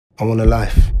I want a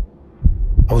life.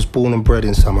 I was born and bred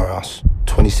in Summer House,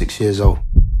 26 years old.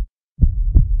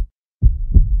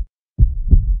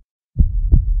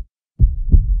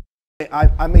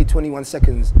 I made 21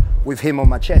 seconds with him on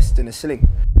my chest in a sling.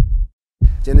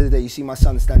 At the end of the day, you see my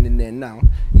son standing there now.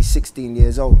 He's 16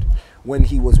 years old. When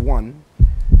he was 1,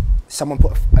 someone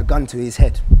put a gun to his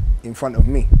head in front of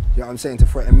me. You know what I'm saying? To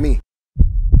threaten me.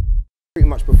 Pretty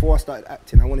much before I started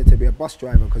acting, I wanted to be a bus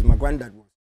driver because my granddad was.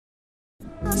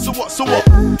 So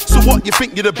what, you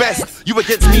think you're the best? You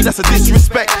against me, that's a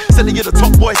disrespect. Said that you're the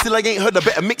top boy, still I ain't heard a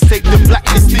better mixtape than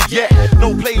Blacklisted yet.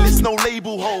 No playlist, no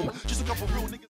label home, just a couple real niggas.